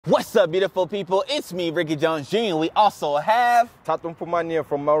What's up, beautiful people? It's me, Rickey Jones Jr. We also have Tatum Pumania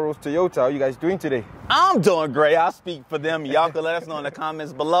from Melrose Toyota. How are you guys doing today? I'm doing great. I'll speak for them. Y'all can let us know in the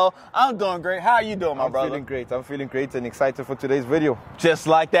comments below. I'm doing great. How are you doing, my brother? I'm feeling great. I'm feeling great and excited for today's video. Just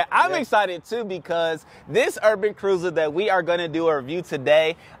like that. I'm excited too because this urban cruiser that we are going to do a review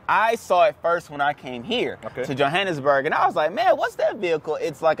today, I saw it first when I came here to Johannesburg, and I was like, man, what's that vehicle?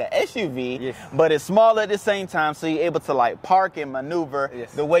 It's like an SUV, but it's small at the same time, so you're able to like park and maneuver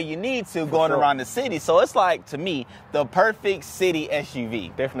the way you need to going around the city. So it's like, to me, the perfect city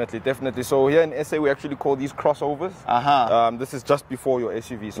SUV. Definitely. So here in SA, we actually call these crossovers. This is just before your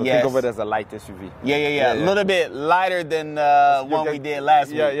SUV, so think of it as a light SUV. A little bit lighter than one we did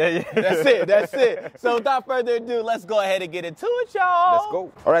last week. That's it. So without further ado, let's go ahead and get into it, y'all. Let's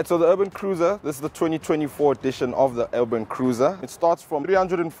go. All right, so the Urban Cruiser, this is the 2024 edition of the Urban Cruiser. It starts from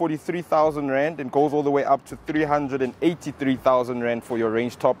 343,000 Rand and goes all the way up to 383,000 Rand for your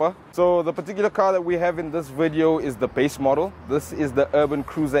range topper. So the particular car that we have in this video is the base model. This is the Urban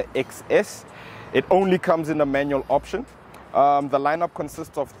Cruiser XS. It only comes in a manual option. The lineup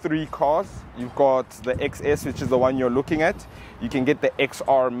consists of 3 cars. You've got the XS, which is the one you're looking at. You can get the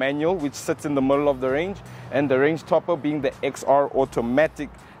XR manual, which sits in the middle of the range, and the range topper being the XR automatic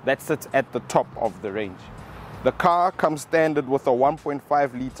that sits at the top of the range. The car comes standard with a 1.5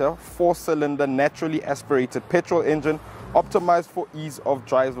 litre 4-cylinder naturally aspirated petrol engine optimized for ease of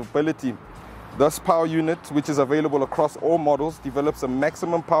drivability. This power unit, which is available across all models, develops a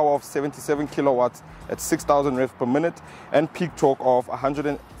maximum power of 77 kilowatts at 6,000 revs per minute and peak torque of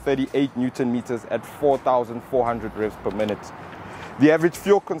 138 Newton meters at 4,400 revs per minute. The average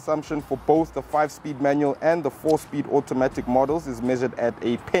fuel consumption for both the 5-speed manual and the 4-speed automatic models is measured at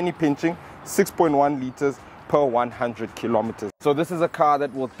a penny pinching 6.1 liters per 100 kilometers. So this is a car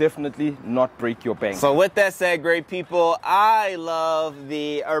that will definitely not break your bank. So with that said, great people, I love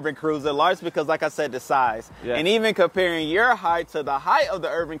the Urban Cruiser, largely because, like I said, the size. And even comparing your height to the height of the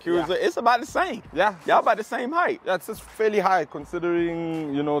Urban Cruiser, it's about the same. Y'all about the same height. Yeah, it's just fairly high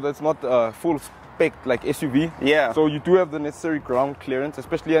considering, you know, that's not a full spec like SUV. So you do have the necessary ground clearance,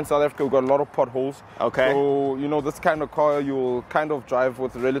 especially in South Africa. We've got a lot of potholes. So, you know, this kind of car you'll kind of drive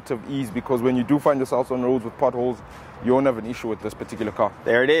with relative ease, because when you do find yourself on roads with potholes, you won't have an issue with this particular car.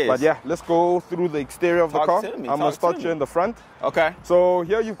 There it is. But yeah, let's go through the exterior of the car. I'm going to start here in the front. So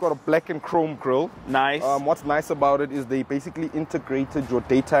here you've got a black and chrome grille. Nice. What's nice about it is they basically integrated your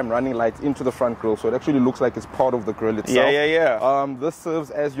daytime running lights into the front grille, so it actually looks like it's part of the grille itself. This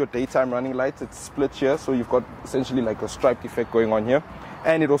serves as your daytime running lights. It's split here, so you've got essentially like a striped effect going on here,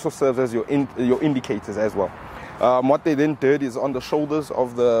 and it also serves as your indicators as well. What they then did is on the shoulders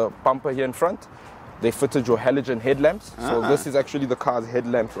of the bumper here in front, they fitted your halogen headlamps. So this is actually the car's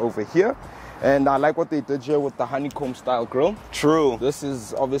headlamps over here. And I like what they did here with the honeycomb style grille. This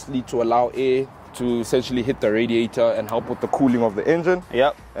is obviously to allow air to essentially hit the radiator and help with the cooling of the engine.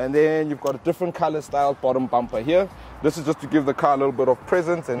 And then you've got a different color style bottom bumper here. This is just to give the car a little bit of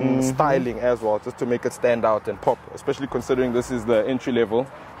presence and styling as well, just to make it stand out and pop, especially considering this is the entry level.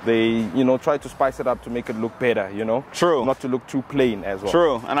 They, you know, try to spice it up to make it look better, you know? Not to look too plain as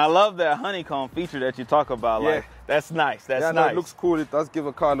well. And I love that honeycomb feture that you talk about. Like, that's nice. That's nice. No, it looks cool. It does give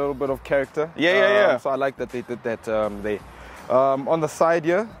a car a little bit of character. So I like that they did that there. On the side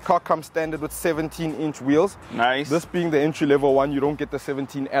here, car comes standard with 17-inch wheels. This being the entry-level one, you don't get the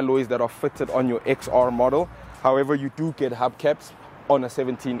 17 alloys that are fitted on your XR model. However, you do get hubcaps on a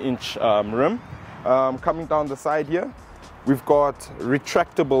 17-inch rim. Coming down the side here, we've got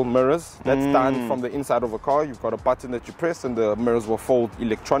retractable mirrors. That's done from the inside of a car. You've got a button that you press and the mirrors will fold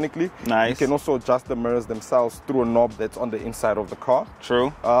electronically. You can also adjust the mirrors themselves through a knob that's on the inside of the car.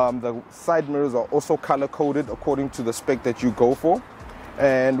 The side mirrors are also color coded according to the spec that you go for.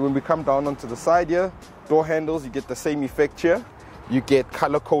 And when we come down onto the side here, door handles, you get the same effect here. You get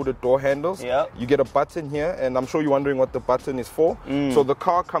color-coded door handles. You get a button here, and I'm sure you're wondering what the button is for. So the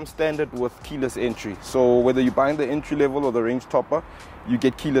car comes standard with keyless entry. So whether you're buying the entry level or the range topper, you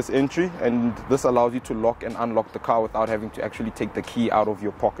get keyless entry, and this allows you to lock and unlock the car without having to actually take the key out of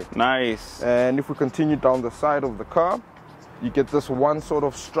your pocket. And if we continue down the side of the car, you get this one sort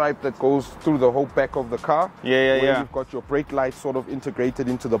of stripe that goes through the whole back of the car. Where you've got your brake lights sort of integrated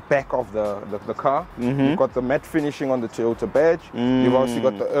into the back of the car. You've got the matte finishing on the Toyota badge. You've also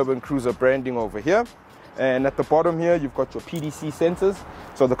got the Urban Cruiser branding over here. And at the bottom here, you've got your PDC sensors.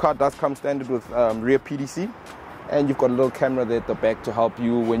 So the car does come standard with rear PDC. And you've got a little camera there at the back to help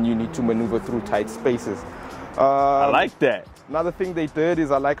you when you need to maneuver through tight spaces. I like that. Another thing they did is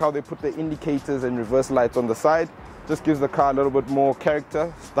I like how they put the indicators and reverse lights on the side. Just gives the car a little bit more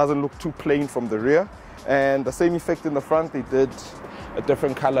character. Doesn't look too plain from the rear. And the same effect in the front, they did a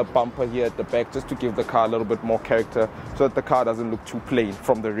different color bumper here at the back, just to give the car a little bit more character, so that the car doesn't look too plain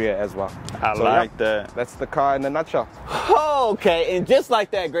from the rear as well. I like that. That's the car in a nutshell. Okay, and just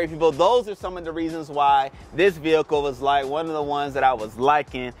like that, great people, those are some of the reasons why this vehicle was like one of the ones that I was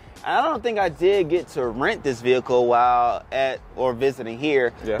liking. I don't think I did get to rent this vehicle while visiting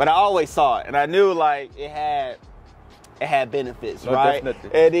here, but I always saw it, and I knew like it had benefits, right?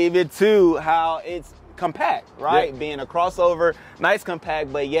 Definitely. And even too how it's compact, right? Being a crossover, nice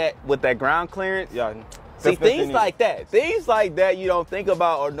compact, but yet with that ground clearance. Yeah. See, things like that you don't think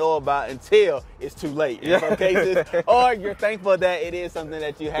about or know about until it's too late in some cases, or you're thankful that it is something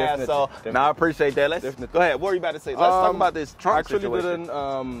that you have. Definitely. I appreciate that. Let's go ahead. What were you about to say? Let's talk about this trunk situation. I actually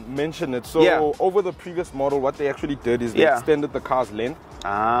didn't mention it. So over the previous model, what they actually did is they extended the car's length. They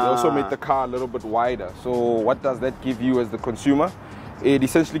also made the car a little bit wider. So what does that give you as the consumer? It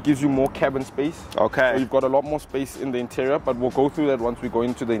essentially gives you more cabin space. Okay. So you've got a lot more space in the interior, but we'll go through that once we go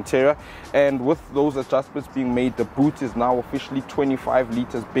into the interior. And with those adjustments being made, the boot is now officially 25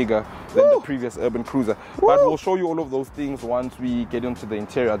 liters bigger than the previous urban cruiser. But we'll show you all of those things once we get into the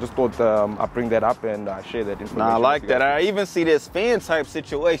interior. I just thought I'll bring that up and share that information. I like that. I even see this fan type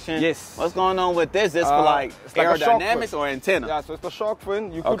situation. Yes. What's going on with this? This for like aerodynamics or antenna? Yeah, so it's the shark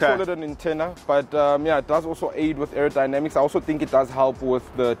fin. You could call it an antenna, but yeah, it does also aid with aerodynamics. I also think it does help with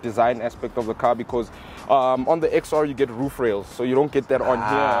the design aspect of the car, because on the XR you get roof rails, so you don't get that on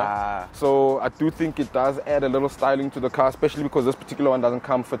here. So I do think it does add a little styling to the car, especially because this particular one doesn't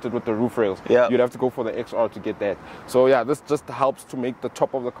come fitted with the roof rails. You'd have to go for the XR to get that. So yeah, this just helps to make the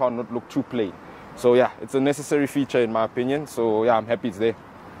top of the car not look too plain. So yeah, it's a necessary feature in my opinion. So yeah, I'm happy it's there.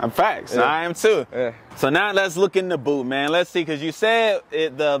 Facts. I am too. So now let's look in the boot, man. Let's see, because you said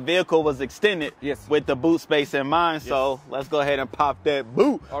the vehicle was extended with the boot space in mind. So let's go ahead and pop that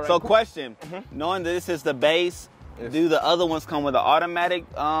boot. Right, so question, knowing that this is the base, do the other ones come with an automatic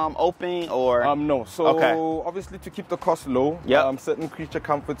opening or? No. So obviously to keep the cost low, certain creature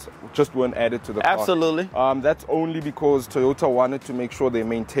comforts just weren't added to the car. Absolutely. That's only because Toyota wanted to make sure they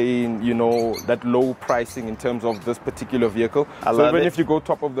maintain, you know, that low pricing in terms of this particular vehicle. So even if you go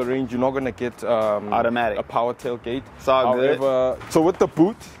top of the range, you're not going to get automatic, a power tailgate. However, so with the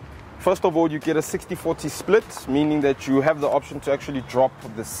boot, first of all, you get a 60-40 split, meaning that you have the option to actually drop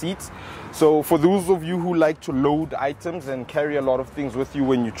the seats. So for those of you who like to load items and carry a lot of things with you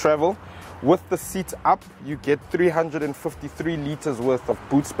when you travel, with the seats up, you get 353 liters worth of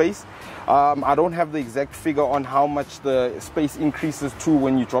boot space. I don't have the exact figure on how much the space increases to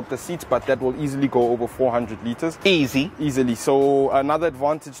when you drop the seats, but that will easily go over 400 liters. Easily. So another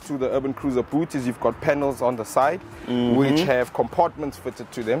advantage to the Urban Cruiser boot is you've got panels on the side, which have compartments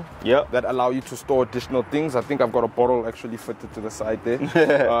fitted to them that allow you to store additional things. I think I've got a bottle actually fitted to the side there.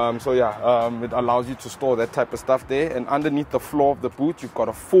 So yeah, it allows you to store that type of stuff there. And underneath the floor of the boot, you've got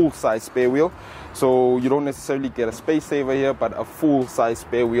a full-size spare wheel. So you don't necessarily get a space saver here, but a full-size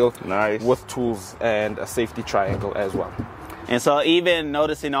spare wheel with tools and a safety triangle as well. And so even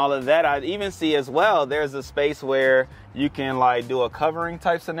noticing all of that, I even see as well, there's a space where you can like do a covering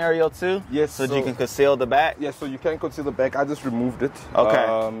type scenario too. Yes. So you can conceal the back. Yeah, so you can conceal the back. I just removed it.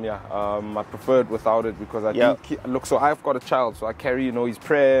 Okay. I prefer it without it because I look, so I've got a child, so I carry, you know, his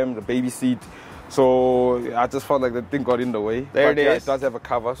pram, the baby seat. So I just felt like that thing got in the way. There it is. It does have a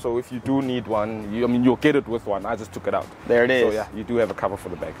cover, so if you do need one, you'll get it with one. I just took it out. There it is. So yeah, you do have a cover for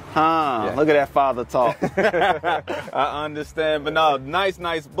the back. Look at that father talk. I understand, but no, nice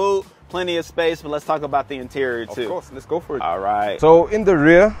boot, plenty of space. But let's talk about the interior too. Of course, let's go for it. All right. So in the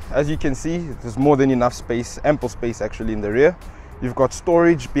rear, as you can see, there's more than enough space, ample space actually in the rear. You've got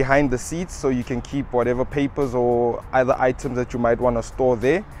storage behind the seats, so you can keep whatever papers or other items that you might want to store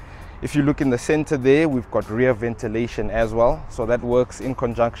there. If you look in the center there, we've got rear ventilation as well. So that works in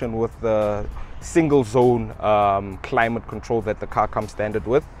conjunction with the single zone climate control that the car comes standard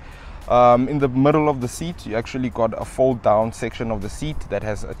with. In the middle of the seat, you actually got a fold down section of the seat that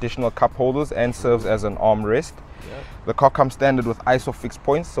has additional cup holders and serves as an armrest. The car comes standard with ISOFIX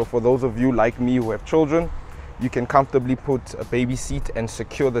points. So for those of you like me who have children, you can comfortably put a baby seat and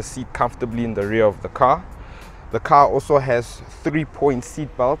secure the seat comfortably in the rear of the car. The car also has 3-point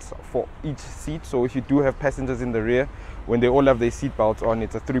seat belts for each seat. So if you do have passengers in the rear, when they all have their seat belts on,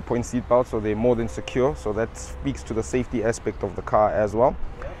 it's a 3-point seat belt, so they're more than secure. So that speaks to the safety aspect of the car as well.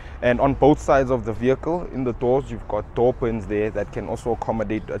 And on both sides of the vehicle, in the doors, you've got door pins there that can also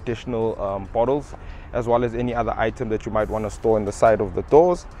accommodate additional bottles, as well as any other item that you might want to store in the side of the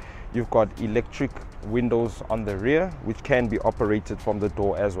doors. You've got electric windows on the rear, which can be operated from the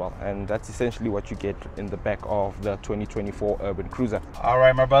door as well, and that's essentially what you get in the back of the 2024 Urban Cruiser. All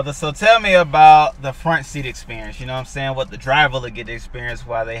right, my brother, so tell me about the front seat experience. You know what I'm saying, what the driver will get to experience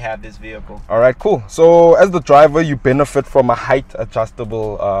while they have this vehicle. All right, cool. So as the driver, you benefit from a height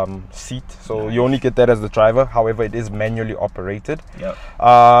adjustable seat, so you only get that as the driver. However, it is manually operated. Yep.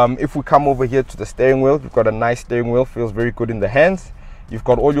 If we come over here to the steering wheel, you've got a nice steering wheel, feels very good in the hands. You've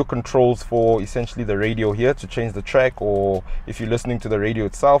got all your controls for essentially the radio here to change the track, or if you're listening to the radio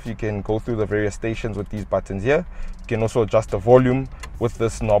itself, you can go through the various stations with these buttons here. You can also adjust the volume with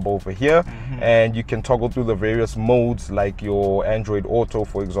this knob over here, and you can toggle through the various modes like your Android Auto,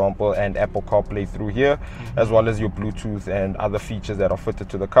 for example, and Apple CarPlay through here, as well as your Bluetooth and other features that are fitted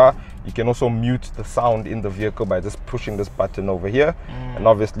to the car. You can also mute the sound in the vehicle by just pushing this button over here, and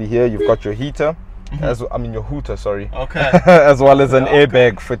obviously here you've got your heater. Your hooter, sorry. Okay. As well as an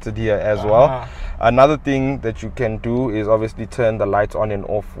airbag fitted here as well. Another thing that you can do is obviously turn the lights on and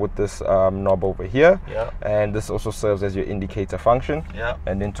off with this knob over here. And this also serves as your indicator function.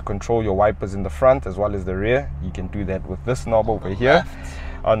 And then to control your wipers in the front as well as the rear, you can do that with this knob over here.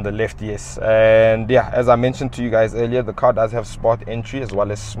 On the left, yes. And yeah, as I mentioned to you guys earlier, the car does have smart entry as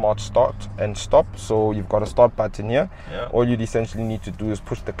well as smart start and stop. So you've got a start button here. All you'd essentially need to do is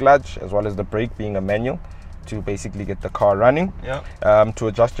push the clutch as well as the brake, being a manual, to basically get the car running. To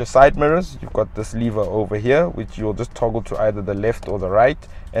adjust your side mirrors, you've got this lever over here, which you'll just toggle to either the left or the right,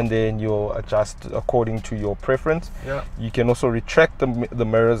 and then you'll adjust according to your preference. You can also retract the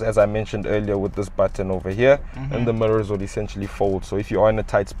mirrors, as I mentioned earlier, with this button over here, and the mirrors will essentially fold. So if you are in a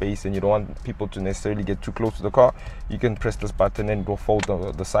tight space and you don't want people to necessarily get too close to the car, you can press this button and it will fold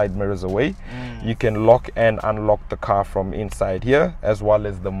the side mirrors away. You can lock and unlock the car from inside here, as well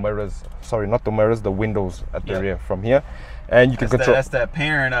as the mirrors, sorry, not the mirrors, the windows at the rear from here. And you can control. That's that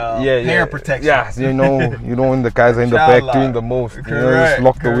parent, parent protection. Yeah, so you know when the guys are in the back doing the most, you know, just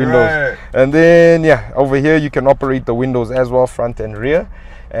lock the windows. And then over here you can operate the windows as well, front and rear.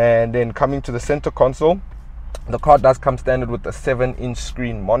 And then coming to the center console, the car does come standard with a 7-inch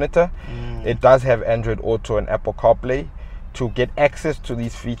screen monitor. It does have Android Auto and Apple CarPlay. To get access to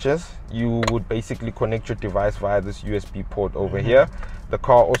these features, you would basically connect your device via this USB port over here. The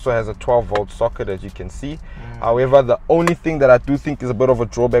car also has a 12-volt socket, as you can see. However, the only thing that I do think is a bit of a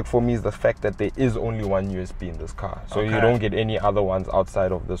drawback for me is the fact that there is only one USB in this car. So you don't get any other ones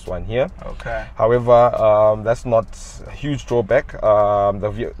outside of this one here. However, that's not a huge drawback.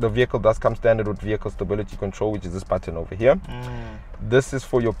 The vehicle does come standard with vehicle stability control, which is this button over here. This is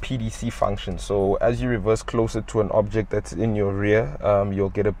for your PDC function. So as you reverse closer to an object that's in your rear, you'll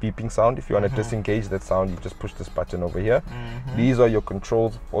get a beeping sound. If you want to disengage that sound, you just push this button over here. These are your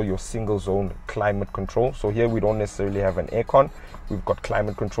controls for your single zone climate control. So here we don't necessarily have an aircon. We've got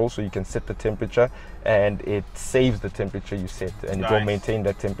climate control, so you can set the temperature and it saves the temperature you set, and it will maintain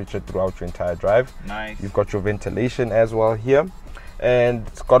that temperature throughout your entire drive. You've got your ventilation as well here, and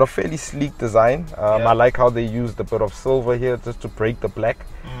it's got a fairly sleek design. I like how they used a bit of silver here just to break the black,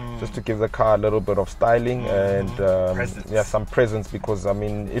 just to give the car a little bit of styling and some presence, because I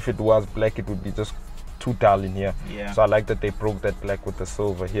mean, if it was black it would be just too dull in here. So I like that they broke that black with the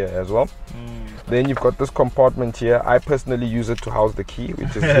silver here as well. Then you've got this compartment here. I personally use it to house the key,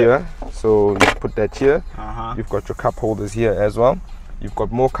 which is here. So you put that here. You've got your cup holders here as well. You've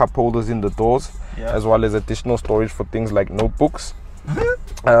got more cup holders in the doors, as well as additional storage for things like notebooks.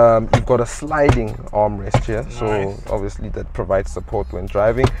 You've got a sliding armrest here, so obviously that provides support when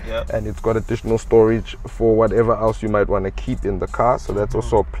driving, and it's got additional storage for whatever else you might want to keep in the car, so that's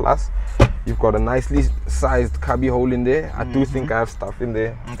also a plus. You've got a nicely sized cubby hole in there. I do think I have stuff in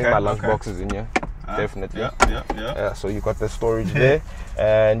there. I think my lunchbox is in here. Definitely. So you've got the storage there,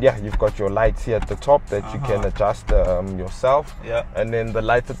 and you've got your lights here at the top that you can adjust yourself. And then the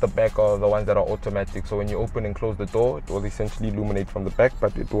lights at the back are the ones that are automatic, so when you open and close the door, it will essentially illuminate from the back,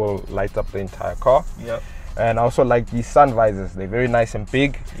 but it will light up the entire car. And I also like these sun visors. They're very nice and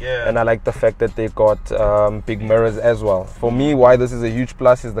big, and I like the fact that they've got big mirrors as well. For me, why this is a huge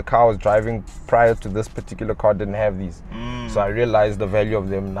plus is the car I was driving prior to this particular car didn't have these. So I realize the value of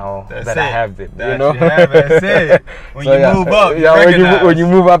them now that I have them. You know? When you move up, when you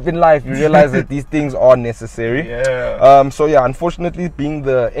move up in life, you realize that these things are necessary. So unfortunately, being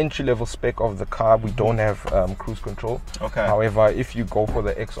the entry-level spec of the car, we don't have cruise control. However, if you go for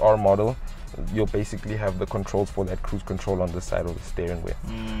the XR model, you'll basically have the controls for that cruise control on the side of the steering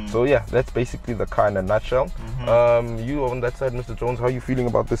wheel. So that's basically the car in a nutshell. You on that side, Mr. Jones, how are you feeling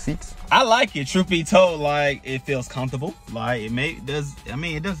about the seats? I like it. Truth be told, like it feels comfortable. Like it does. I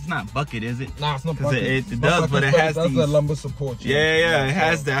mean, it does. It's not bucket, is it? Nah, it's not bucket. It does, but it has the lumbar support. Yeah, it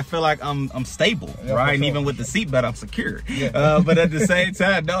has that. I feel like I'm stable, right? And even with the seatbelt, I'm secure. But at the same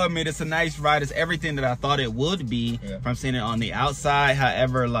time, no, I mean it's a nice ride. It's everything that I thought it would be from seeing it on the outside.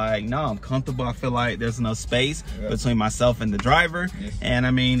 However, like no, I'm comfortable. I feel like there's enough space between myself and the driver, and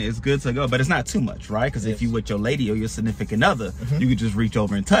I mean it's good to go. But it's not too much, right? Because if you with your lady or your significant other, you could just reach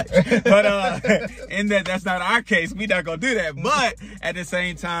over and touch. But in that's not our case. We're not gonna do that. But at the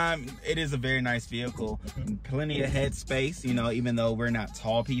same time, it is a very nice vehicle. Plenty of head space, you know, even though we're not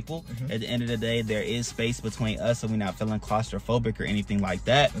tall people. At the end of the day, there is space between us, so we're not feeling claustrophobic or anything like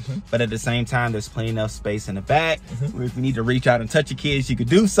that. But at the same time, there's plenty enough space in the back. If you need to reach out and touch your kids, you could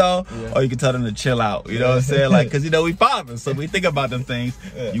do so, or you can tell them to chill out. You know what I'm saying? Like, because you know we fathers, so we think about them things.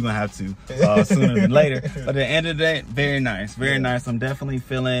 You're gonna have to sooner than later. But at the end of the day, very nice, very nice. I'm definitely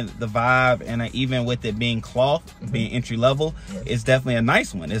feeling the vibe, and even with it being cloth, being entry level, it's definitely a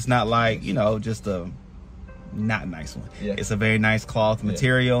nice one. It's not like, you know, just a not nice one. It's a very nice cloth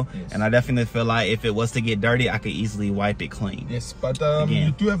material, and I definitely feel like if it was to get dirty, I could easily wipe it clean. But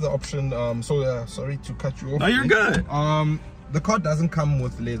you do have the option. Sorry to cut you off. No, you're good. The car doesn't come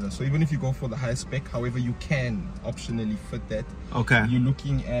with leather, so even if you go for the high spec, however, you can optionally fit that. You're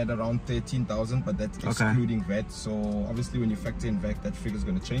looking at around 13,000, but that's excluding VAT. So obviously when you factor in VAT, that figure is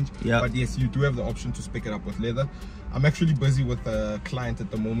going to change. But yes, you do have the option to spec it up with leather. I'm actually busy with a client at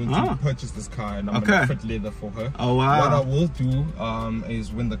the moment to purchase this car, and I'm going to fit leather for her. What I will do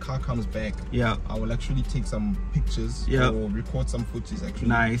is when the car comes back, I will actually take some pictures or record some footage,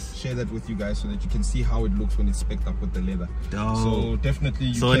 actually share that with you guys so that you can see how it looks when it's specced up with the leather. So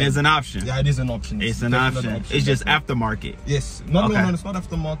definitely it is an option. Yeah, it is an option. It's an option. It's just aftermarket. Yes. No, it's not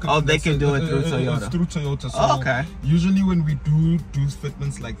aftermarket. Oh, they can do it through Toyota. It's through Toyota. So usually when we do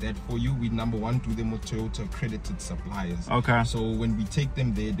fitments like that for you, we number one do them with Toyota accredited suppliers. So when we take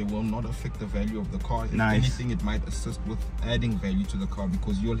them there, they will not affect the value of the car. If anything, it might assist with adding value to the car,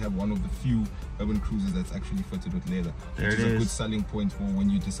 because you'll have one of the few urban cruisers that's actually fitted with leather. Which is a good selling point for when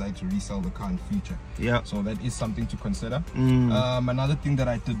you decide to resell the car in future. So that is something to consider. Another thing that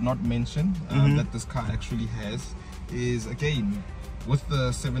I did not mention that this car actually has is, again, with the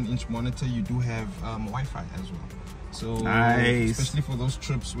 7-inch monitor, you do have Wi-Fi as well. So especially for those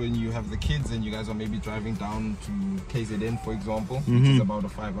trips when you have the kids and you guys are maybe driving down to KZN, for example, which is about a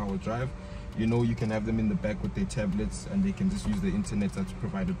 5-hour drive, you know, you can have them in the back with their tablets and they can just use the internet that's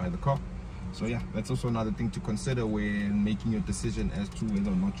provided by the car. So yeah, that's also another thing to consider when making your decision as to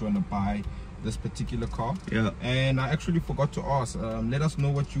whether or not you want to buy this particular car. And I actually forgot to ask, let us know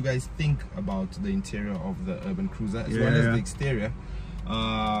what you guys think about the interior of the urban cruiser as well as the exterior.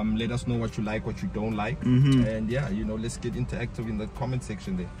 Let us know what you like, what you don't like, and yeah, you know, let's get interactive in the comment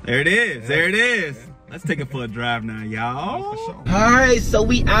section there. There it is. There it is. Let's take it for a drive now, y'all. All right, so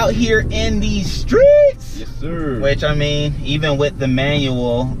we out here in these streets. Yes, sir. Which, I mean, even with the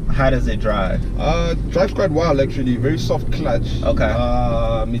manual, how does it drive? Drives quite well, actually. Very soft clutch.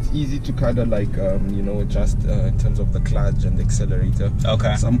 It's easy to kind of like you know, adjust in terms of the clutch and the accelerator.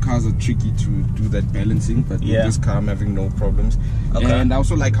 Some cars are tricky to do that balancing, but with this car I'm having no problems. And I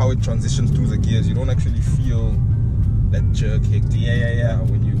also like how it transitions through the gears. You don't actually feel that jerk hectic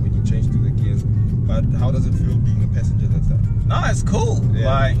when you change through the gears. But how does it feel being a passenger that time? No, it's cool.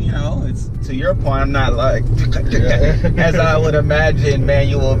 Like, you know, it's to your point, I'm not like as I would imagine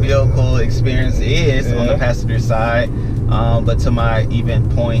manual vehicle experience is on the passenger side. But to my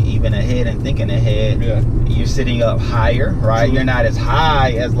point, even ahead and thinking ahead, you're sitting up higher, right? You're not as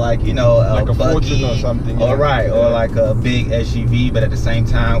high as, like, you know, like a buggy or something. Or like a big SUV, but at the same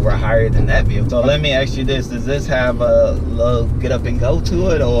time, we're higher than that vehicle. So let me ask you this: does this have a little get up and go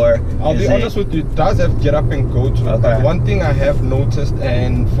to it, or? I'll be honest with you, it does have get up and go to it. But one thing I have noticed,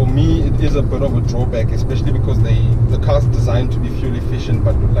 and for me, it is a bit of a drawback, especially because the car's designed to be fuel efficient.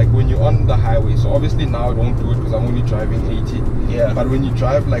 But like when you're on the highway, so obviously now I don't do it because I'm only driving 80. But when you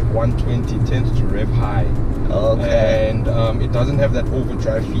drive like 120, it tends to rev high. And it doesn't have that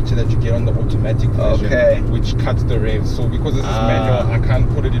overdrive feature that you get on the automatic version, which cuts the revs. So because this is manual, I can't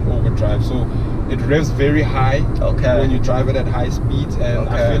put it in overdrive. So it revs very high when you drive it at high speeds, and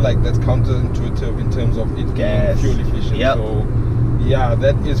I feel like that's counterintuitive in terms of it being fuel efficient. So yeah,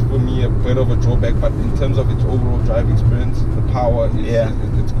 that is for me a bit of a drawback, but in terms of its overall drive experience, the power is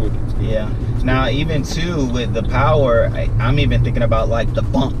it's good. It's good. Yeah. Now, even too with the power, I'm even thinking about like the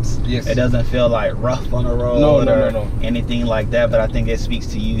bumps. Yes. It doesn't feel like rough on the road or anything like that. But I think it speaks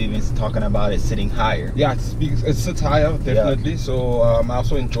to you even talking about it sitting higher. Yeah, it sits higher definitely. Yeah. So I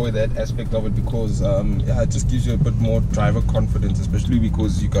also enjoy that aspect of it because yeah, it just gives you a bit more driver confidence, especially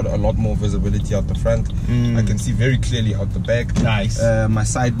because you got a lot more visibility out the front. I can see very clearly out the back. Nice. My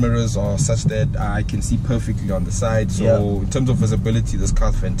side mirrors are such that I can see perfectly on the side. So in terms of visibility, this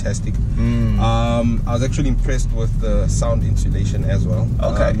car's fantastic. I was actually impressed with the sound insulation as well.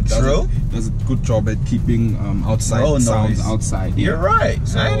 Okay, does a good job at keeping outside sounds outside. You're right.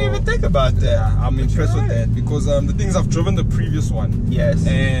 So, I didn't even think about that. Yeah, I'm impressed with that because the things I've driven the previous one. Yes.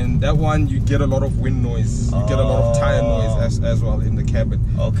 And that one you get a lot of wind noise. You get a lot of tire noise as well in the cabin.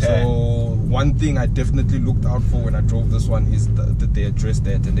 Okay. So one thing I definitely looked out for when I drove this one is that they addressed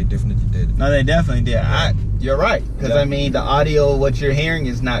that, and they definitely did. No, they definitely did. Yeah. You're right, because I mean the audio, what you're hearing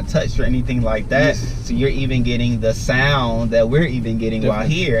is not touched or anything like that. Yes. So you're even getting the sound that we're even getting while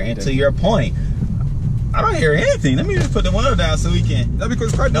here. And to your point, I don't hear anything. Let me just put the window down so we can because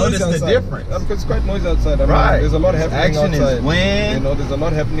it's quite notice noisy the difference. Because it's quite noisy outside. I mean, there's a lot happening outside. Is wind. You know, there's a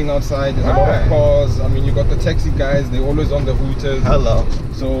lot happening outside. There's a lot of cars. I mean, you got the taxi guys. They're always on the hooters. Hello.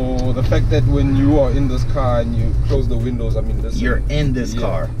 So the fact that when you are in this car and you close the windows, I mean, you're in this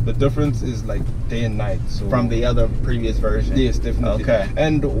car. The difference is like day and night. So from the other previous version. Yes, definitely. Okay.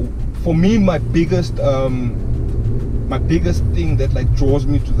 And for me, my biggest thing that like draws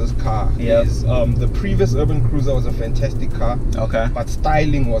me to this car is the previous Urban Cruiser was a fantastic car. Okay. But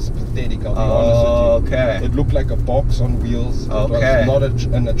styling was pathetic, I'll be honest with you. Okay. It looked like a box on wheels. It was not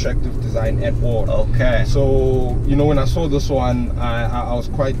an attractive design at all. Okay. So, you know, when I saw this one, I was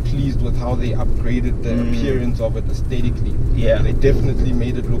quite pleased with how they upgraded the appearance of it aesthetically. Yeah. They definitely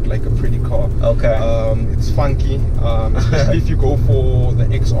made it look like a pretty car. Okay. It's funky, especially if you go for the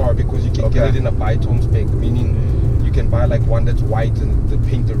XR, because you can get it in a bitone spec, meaning you can buy like one that's white and they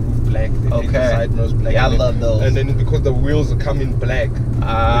paint the roof black, they paint the side mirrors black. Yeah, I love those. And then because the wheels come in black, it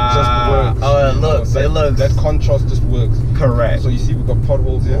just works. Oh, it looks. That contrast just works. Correct. So you see, we got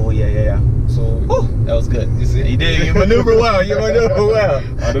potholes here. Oh yeah. So that was good. You see, you did. You maneuver well. You maneuver well.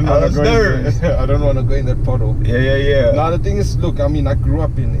 I don't want to go in that pothole. Yeah. Now the thing is, look, I mean, I grew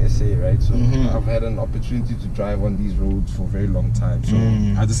up in SA, right? So I've had an opportunity to drive on these roads for a very long time. So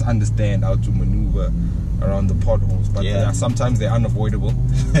I just understand how to maneuver around the potholes, but sometimes they're unavoidable.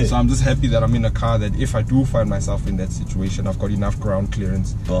 So I'm just happy that I'm in a car that if I do find myself in that situation, I've got enough ground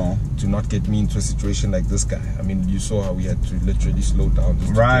clearance to not get me into a situation like this guy. I mean, you saw how we had to literally slow down just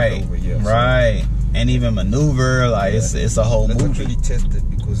to get over here. Right. And even maneuver, like it's a whole movie. Let's actually test it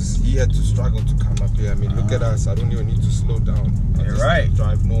because he had to struggle to come up here. I mean, look at us. I don't even need to slow down. You're right.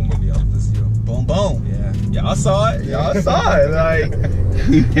 Drive normally out this hill. Boom, boom. Yeah. Y'all saw it. Y'all saw it. Like,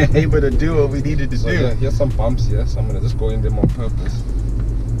 we were able to do what we needed to do. Yeah, here's some bumps here, so I'm gonna just go in them on purpose.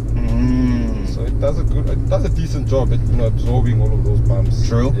 So it does a decent job at, you know, absorbing all of those bumps.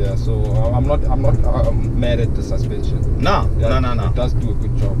 True. Yeah. So I'm not mad at the suspension. No. It does do a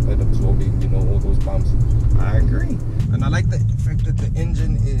good job at absorbing, you know, all those bumps. I agree. And I like the fact that the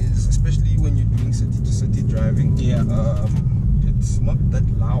engine is, especially when you're doing city-to-city driving. Yeah. It's not that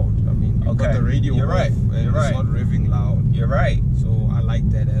loud. I mean, you've got the radio. You're right. And it's not revving loud. You're right. So I like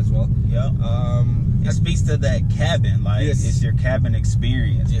that as well. Yeah. It speaks to that cabin. Like, it's your cabin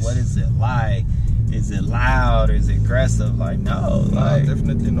experience. What is it like? Is it loud? Is it aggressive? Like, no. Like,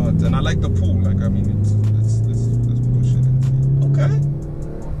 definitely not. And I like the pool. Like, I mean, let's push it and see. Okay.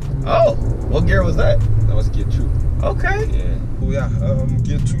 Oh, what gear was that? That was gear 2. Okay. Yeah. Oh yeah.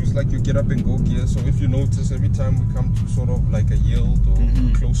 Gear 2 is like your get up and go gear. So if you notice, every time we come to sort of like a yield or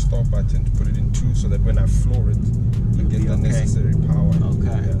a close stop, I tend to put it in 2 so that when I floor it, you get the necessary power.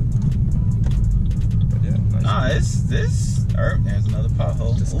 Okay. Yeah. But yeah. Nice. This. There's another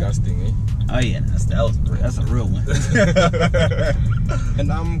pothole. Disgusting, eh? Oh yeah, that's a real one.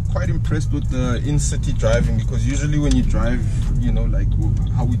 And I'm quite impressed with the in-city driving, because usually when you drive, you know, like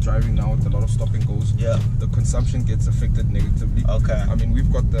how we're driving now with a lot of stop and goes, the consumption gets affected negatively. Okay. I mean,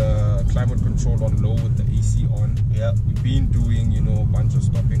 we've got the climate control on low with the AC on. Yeah. We've been doing, you know, a bunch of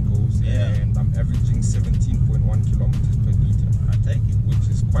stop and goes, and I'm averaging 17.1 kilometers per liter. I take it. Which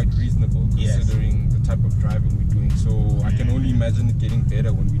is quite reasonable considering the type of driving we're doing. So I can only imagine it getting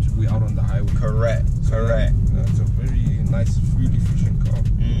better when we're out on the highway. Correct. It's a very nice, fuel efficient car.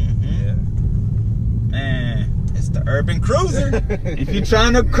 Yeah. Man, it's the Urban Cruiser. If you're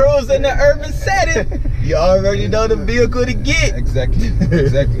trying to cruise in the urban setting, you already know the vehicle to get. Exactly.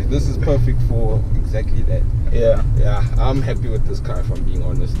 This is perfect for exactly that. Yeah. Yeah, I'm happy with this car, if I'm being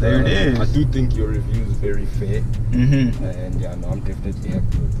honest. There it is. I do think your review is very fair. And yeah, no, I'm definitely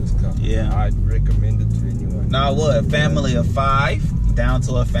happy with this car. Yeah. I'd recommend it to anyone. Now what, a family of 5 down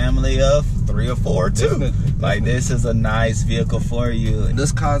to a family of 3 or 4 too. Definitely. Like this is a nice vehicle for you.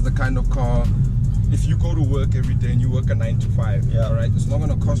 This car is the kind of car, if you go to work every day and you work a 9 to 5, all right, it's not going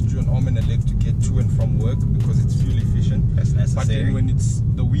to cost you an arm and a leg to get to and from work because it's fuel efficient. That's necessary. But then when it's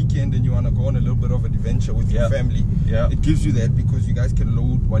the weekend and you want to go on a little bit of an adventure with your family, it gives you that because you guys can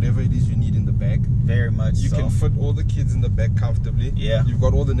load whatever it is you need in the back. Very much You can fit all the kids in the back comfortably. Yeah. You've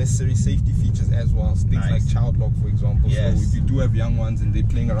got all the necessary safety features as well. Things like child lock, for example. Yes. So if you do have young ones and they're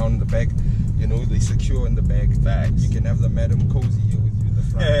playing around in the back, you know, they secure in the back. Facts. You can have the Madam Cozy here with you in the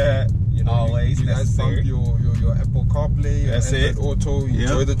front. You know, always you guys bump your Apple CarPlay, Android Auto, you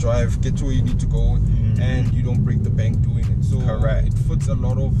enjoy the drive, get to where you need to go, and you don't break the bank doing it. So it fits a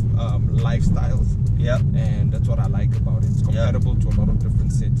lot of lifestyles. And that's what I like about it. It's compatible to a lot of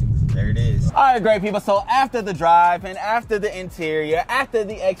different settings. There it is. All right, great people. So after the drive and after the interior, after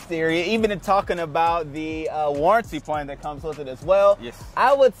the exterior, even in talking about the warranty plan that comes with it as well,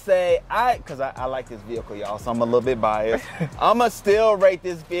 I would say, because I like this vehicle, y'all, so I'm a little bit biased. I'm going to still rate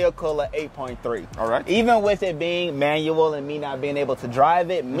this vehicle at 8.3. All right. Even with it being manual and me not being able to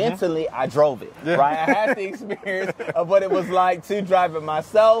drive it, mentally, I drove it, right? I had the experience of what it was like to drive it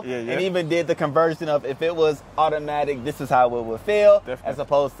myself and even did the conversion of if it was automatic, this is how it would feel, as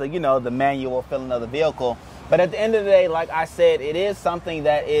opposed to, you know, the manual feeling of the vehicle. But at the end of the day, like I said, it is something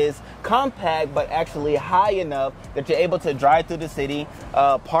that is compact, but actually high enough that you're able to drive through the city,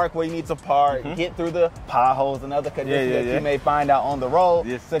 park where you need to park, get through the potholes and other conditions that you may find out on the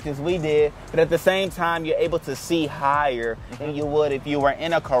road, such as we did. But at the same time, you're able to see higher than you would if you were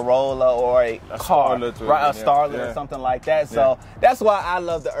in a Corolla or a car, right? A Starlet or something like that. So that's why I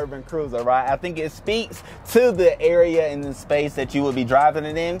love the Urban Cruiser, right? I think it speaks to the area and the space that you would be driving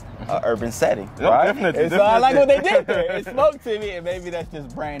it in, urban setting, right? Definitely. So I like what they did there. It spoke to me, and maybe that's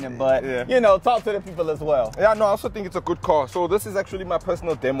just branding, but you know, talk to the people as well. Yeah, no, I also think it's a good car. So this is actually my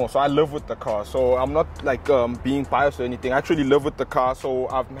personal demo. So I live with the car. So I'm not like being biased or anything. I actually live with the car, so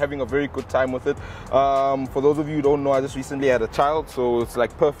I'm having a very good time with it. For those of you who don't know, I just recently had a child, so it's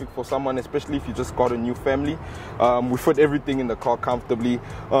like perfect for someone, especially if you just got a new family. We fit everything in the car comfortably.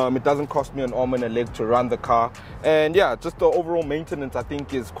 It doesn't cost me an arm and a leg to run the car, and yeah, just the overall maintenance I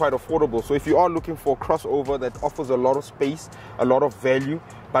think is quite affordable. So if you are looking for a crossover that offers a lot of space, a lot of value,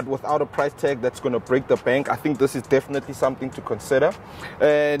 but without a price tag that's going to break the bank, I think this is definitely something to consider.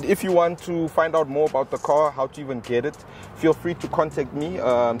 And if you want to find out more about the car, how to even get it, feel free to contact me,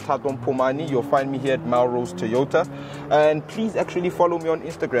 Tatom Pomani. You'll find me here at Melrose Toyota. And please actually follow me on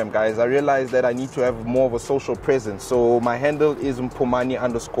Instagram, guys. I realize that I need to have more of a social presence. So my handle is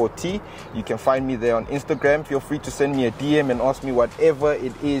Mpomani_T. You can find me there on Instagram. Feel free to send me a DM and ask me whatever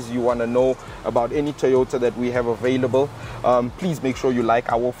it is you want to know about any Toyota that we have available. Please make sure you like.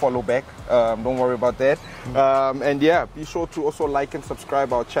 I will follow back. Don't worry about that. And yeah, be sure to also like and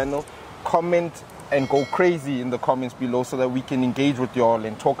subscribe our channel. Comment and go crazy in the comments below so that we can engage with y'all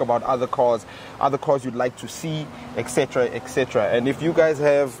and talk about other cars you'd like to see, etc, etc. And if you guys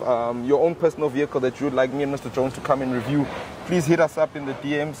have your own personal vehicle that you'd like me and Mr. Jones to come and review, please hit us up in the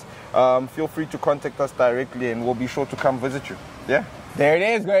DMs. Feel free to contact us directly and we'll be sure to come visit you. Yeah. There it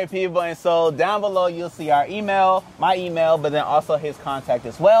is, great people. And so down below, you'll see our email, my email, but then also his contact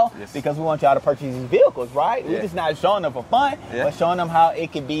as well, because we want y'all to purchase these vehicles, right? We're just not showing them for fun, but showing them how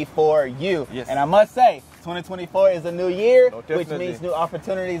it can be for you. And I must say, 2024 is a new year, which means new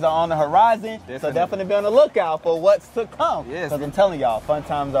opportunities are on the horizon. So definitely be on the lookout for what's to come. Because I'm telling y'all, fun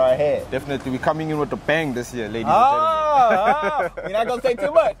times are ahead. Definitely. We're coming in with a bang this year, ladies and gentlemen. We're not going to say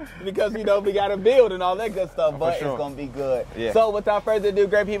too much because, you know, we got to build and all that good stuff, but it's going to be good. So without further ado,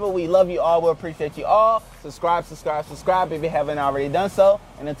 great people, we love you all. We appreciate you all. Subscribe, subscribe, subscribe if you haven't already done so.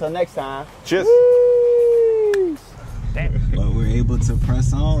 And until next time. Cheers. Damn it. But we're able to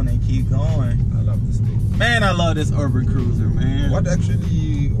press on and keep going. I love this thing. Man, I love this Urban Cruiser, man. What attracted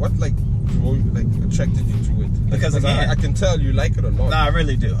you to it? Because again, I can tell you like it a lot. No, I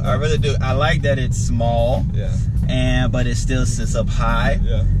really do. I really do. I like that it's small. But it still sits up high.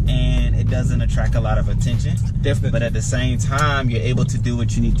 And it doesn't attract a lot of attention. Definitely. But at the same time, you're able to do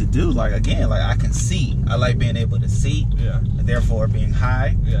what you need to do. Like again, like I can see. I like being able to see. Therefore being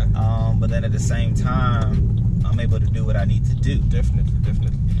high. But then at the same time, I'm able to do what I need to do. Definitely.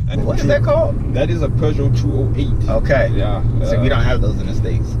 And what is that called? That is a Peugeot 208. Okay. Yeah. So we don't have those in the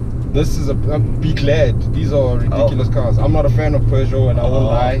States. This is be glad. These are ridiculous cars. I'm not a fan of Peugeot, and I won't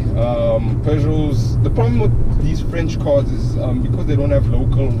lie. Peugeots. The problem with these French cars is because they don't have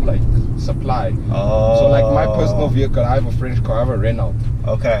local like supply. So like my personal vehicle, I have a French car, I have a Renault.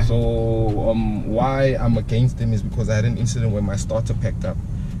 Okay. So why I'm against them is because I had an incident where my starter packed up.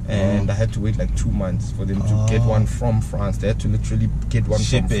 And I had to wait like 2 months for them to get one from France. They had to literally get one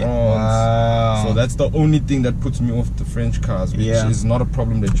from France. Wow. So that's the only thing that puts me off the French cars, which is not a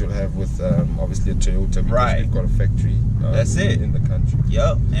problem that you'll have with obviously a Toyota, because we've got a factory that's it in the country.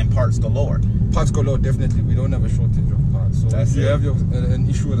 Yep, and parts galore. Parts galore, definitely. We don't have a shortage of parts. So if you have an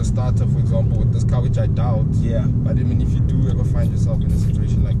issue with a starter, for example, with this car, which I doubt, but I mean, if you do ever find yourself in a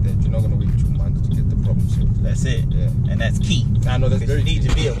situation like that, you're not going to wait 2 months to get the problem solved. That's it. And that's key. I know that's very key. You need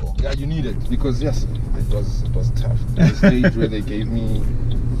your vehicle. Yeah, you need it, because yes, it was tough. The stage where they gave me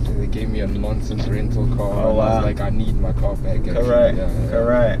a nonsense rental car. I was like, I need my car back.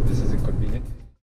 Correct. This is in